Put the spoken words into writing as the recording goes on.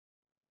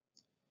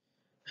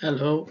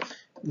Hello.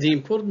 The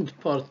important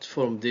part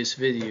from this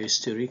video is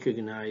to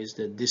recognize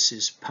that this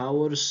is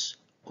powers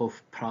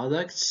of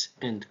products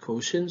and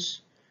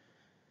quotients,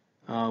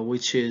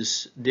 which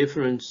is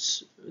different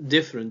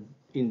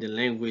in the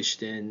language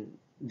than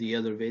the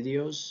other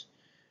videos.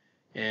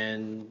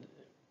 And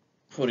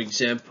for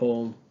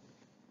example,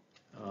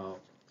 uh,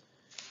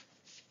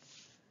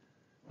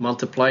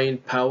 multiplying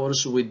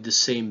powers with the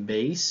same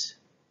base,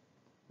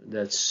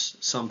 that's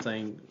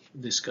something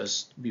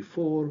discussed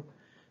before.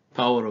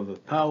 Power of a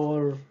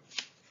power,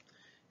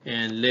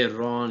 and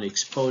later on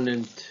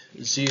exponent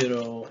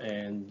 0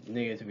 and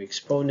negative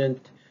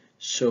exponent.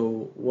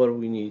 So what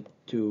we need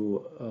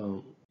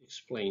to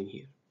explain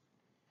here.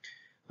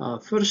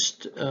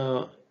 First,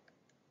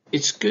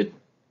 it's good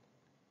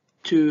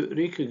to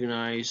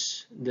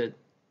recognize that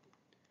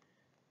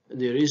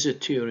there is a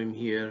theorem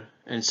here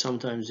and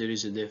sometimes there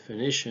is a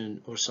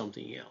definition or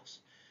something else.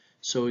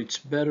 So it's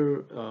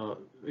better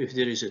if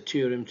there is a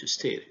theorem to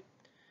state it,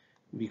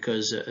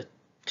 because a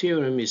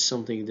theorem is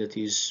something that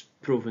is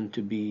proven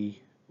to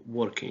be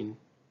working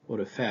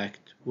or a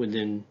fact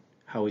within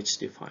how it's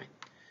defined.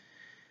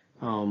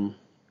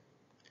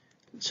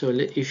 So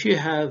if you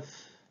have,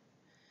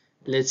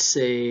 let's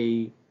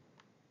say,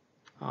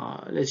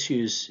 let's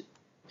use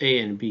A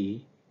and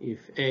B. If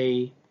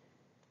A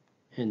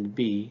and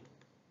B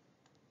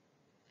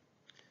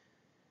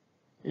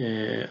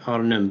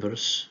are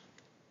numbers,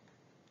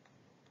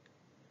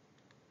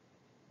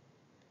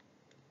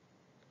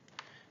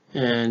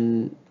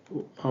 and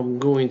I'm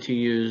going to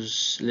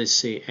use, let's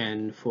say,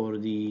 n for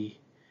the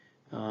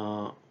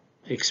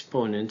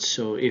exponent.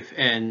 So if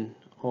n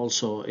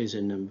also is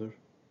a number,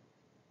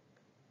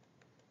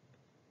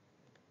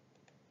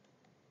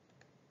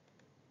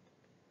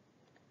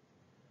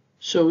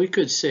 so we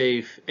could say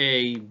if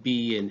a,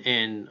 b, and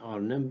n are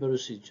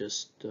numbers, it's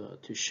just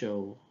to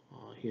show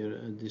here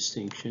a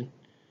distinction.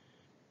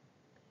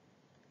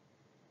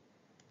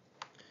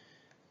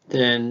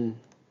 Then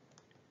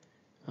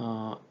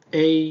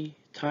a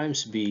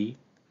times b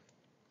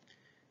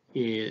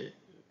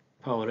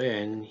power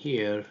n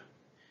here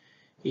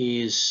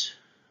is,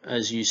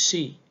 as you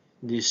see,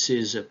 this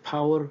is a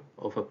power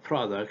of a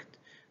product.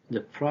 The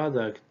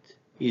product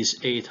is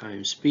a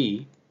times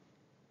b.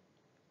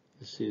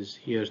 This is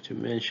here to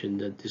mention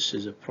that this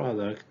is a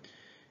product,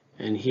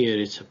 and here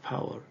it's a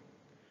power.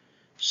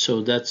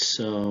 So that's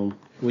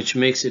which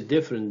makes it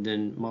different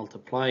than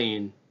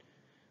multiplying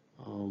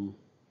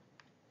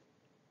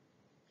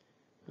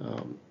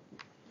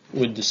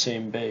with the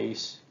same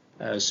base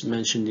as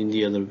mentioned in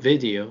the other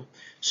video.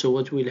 So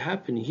what will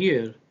happen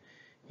here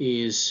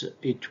is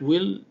it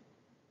will,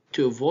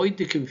 to avoid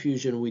the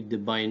confusion with the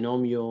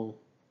binomial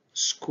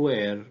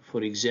square,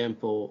 for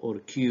example, or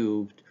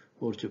cubed,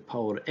 or to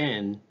power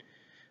n,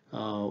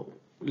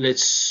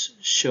 let's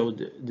show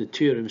the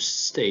theorem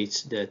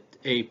states that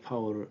a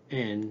power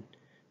n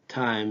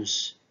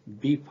times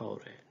b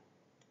power n.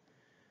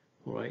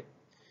 All right,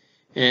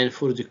 and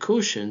for the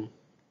quotient,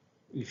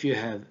 if you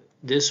have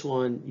this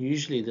one,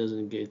 usually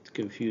doesn't get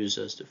confused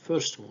as the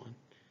first one.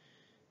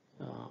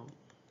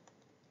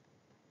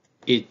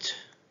 It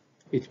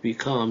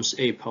becomes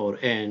a power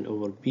n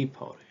over b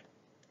power n.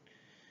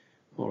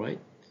 All right.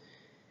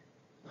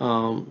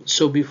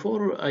 So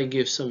before I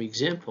give some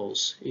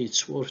examples,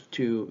 it's worth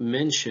to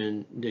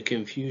mention the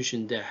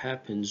confusion that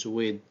happens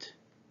with,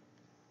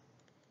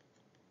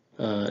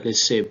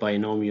 let's say,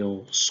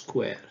 binomial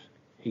square.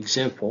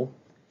 Example,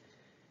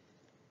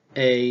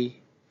 a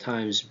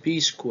times b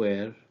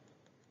squared,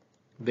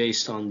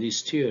 based on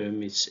this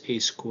theorem, it's a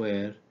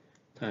squared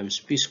times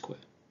b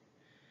squared.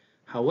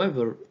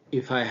 However,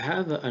 if I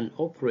have an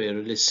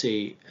operator, let's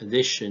say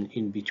addition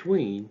in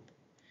between,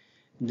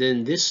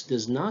 then this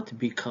does not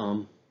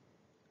become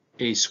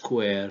a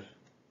square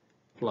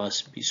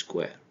plus b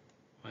squared,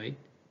 right?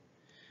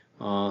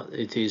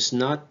 It is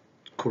not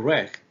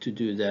correct to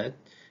do that,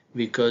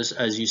 because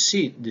as you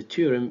see, the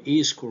theorem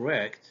is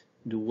correct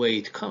the way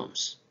it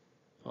comes.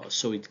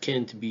 So it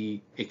can't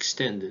be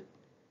extended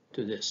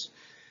to this.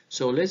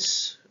 So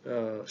let's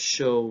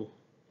show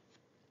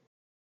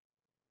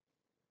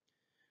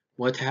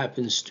what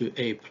happens to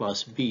a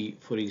plus b,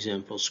 for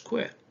example,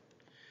 squared.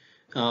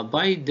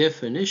 By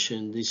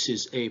definition, this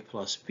is a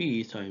plus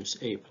b times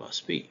a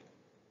plus b.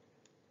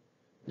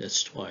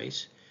 That's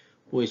twice,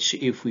 which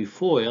if we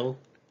FOIL,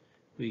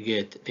 we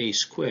get a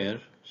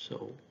squared,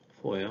 so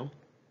FOIL,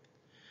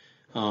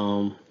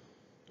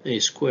 a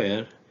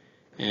squared,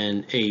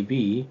 and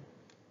ab,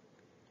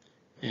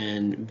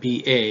 and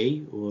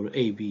ba, or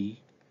ab,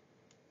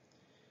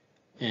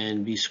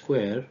 and b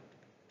squared.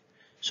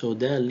 So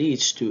that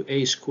leads to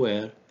a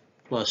squared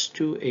plus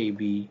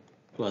 2ab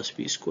plus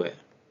b squared.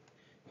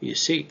 You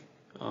see,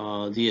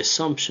 the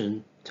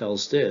assumption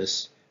tells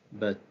this,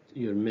 but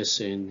you're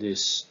missing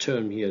this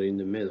term here in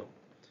the middle.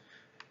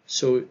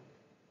 So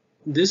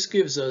this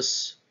gives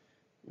us,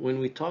 when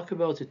we talk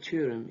about a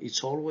theorem,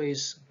 it's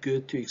always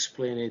good to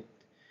explain it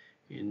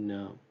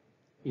in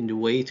the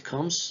way it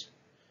comes,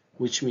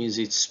 which means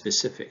its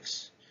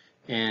specifics,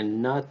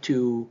 and not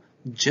to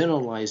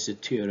generalize the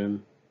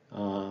theorem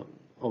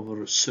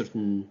over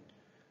certain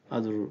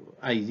other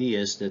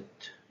ideas that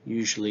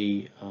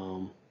usually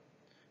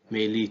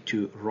may lead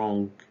to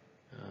wrong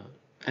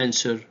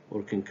answer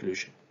or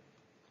conclusion.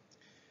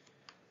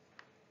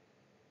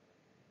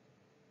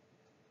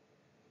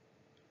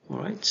 All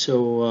right, so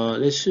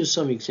let's do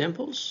some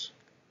examples.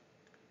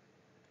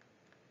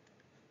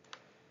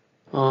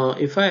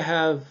 If I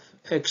have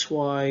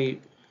xy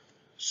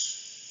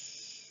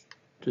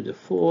to the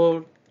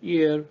 4th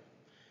year,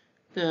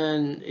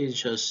 then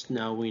it's just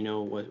now we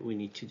know what we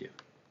need to do.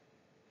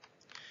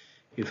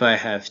 If I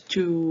have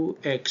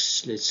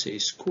 2x, let's say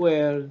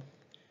squared,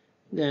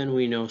 then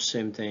we know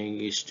same thing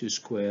is 2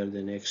 squared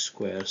and x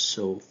squared,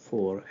 so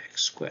 4x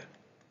squared.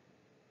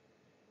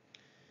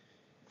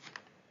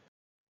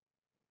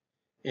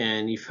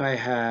 And if I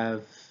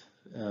have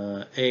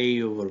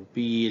a over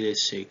b,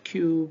 let's say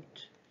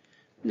cubed,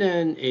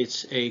 then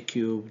it's a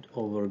cubed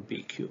over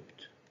b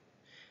cubed.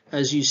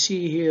 As you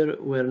see here,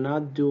 we're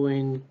not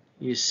doing,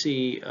 you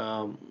see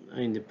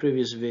in the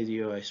previous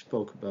video I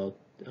spoke about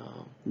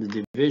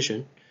the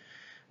division,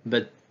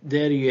 but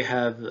there you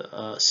have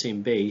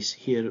same base.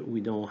 Here we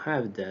don't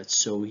have that,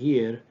 so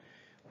here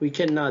we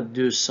cannot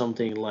do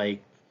something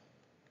like,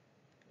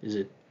 is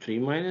it 3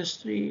 minus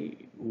 3?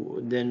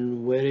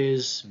 Then where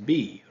is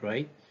b,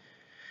 right?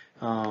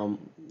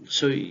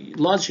 So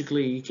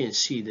logically you can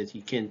see that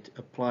you can't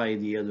apply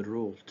the other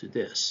rule to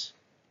this.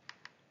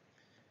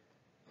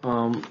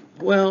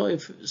 Well,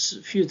 if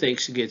a few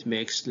things get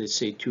mixed, let's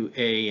say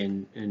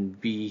 2a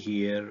and b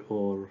here,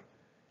 or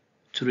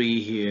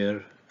 3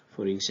 here,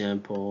 for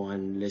example,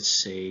 and let's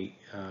say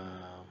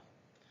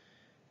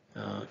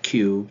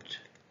cubed,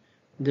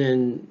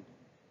 then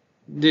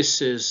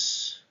this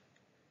is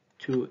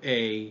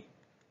 2a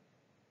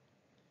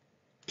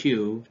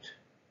cubed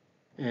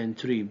and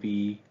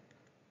 3b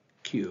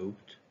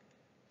cubed.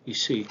 You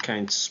see it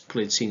kind of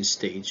splits in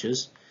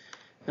stages.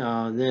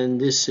 Then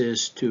this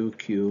is 2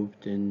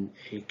 cubed and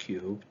a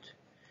cubed,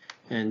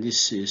 and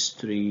this is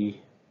 3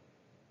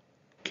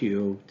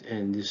 cubed,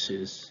 and this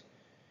is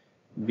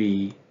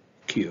b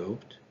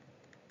cubed.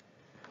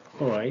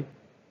 All right.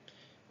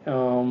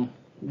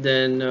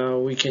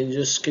 Then we can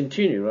just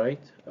continue,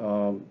 right?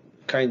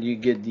 Kind of you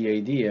get the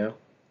idea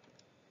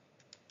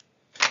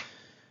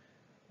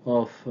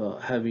of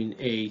having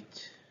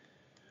 8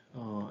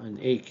 and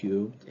a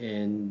cubed,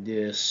 and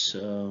this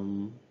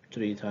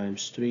 3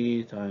 times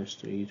 3 times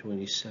 3,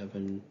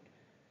 27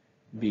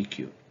 b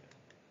cubed.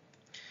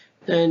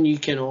 Then you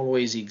can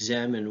always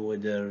examine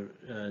whether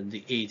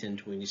the 8 and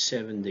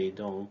 27, they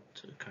don't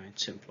kind of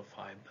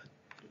simplify,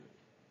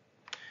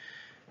 but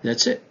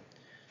that's it.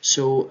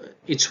 So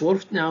it's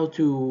worth now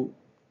to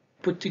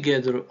put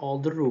together all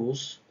the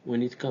rules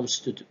when it comes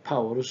to the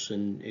powers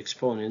and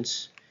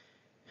exponents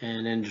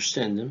and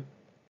understand them,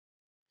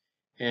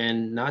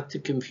 and not to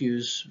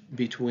confuse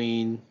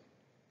between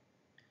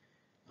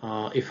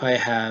if I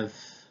have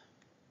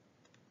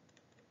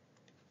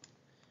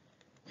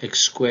x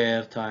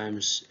squared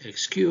times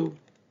x cubed,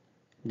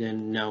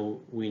 then now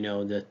we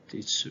know that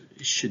it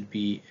should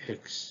be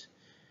x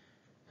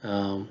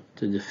to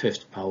the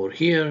 5th power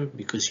here,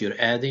 because you're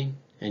adding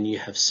and you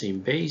have same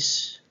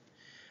base.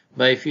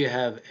 But if you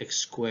have x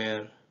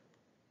squared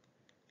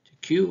to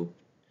cube,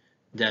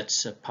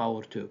 that's a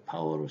power to a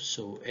power,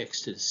 so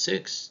x to the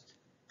 6th,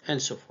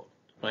 and so forth,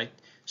 right?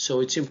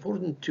 So it's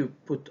important to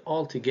put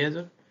all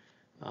together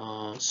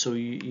so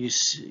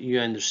you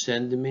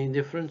understand the main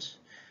difference.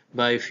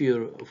 But if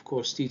you're of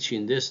course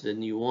teaching this,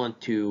 then you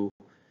want to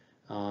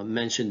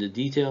mention the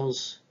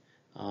details,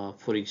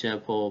 for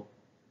example,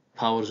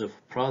 powers of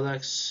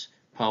products,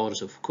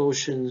 powers of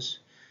quotients,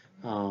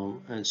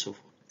 and so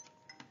forth.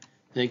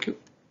 Thank you.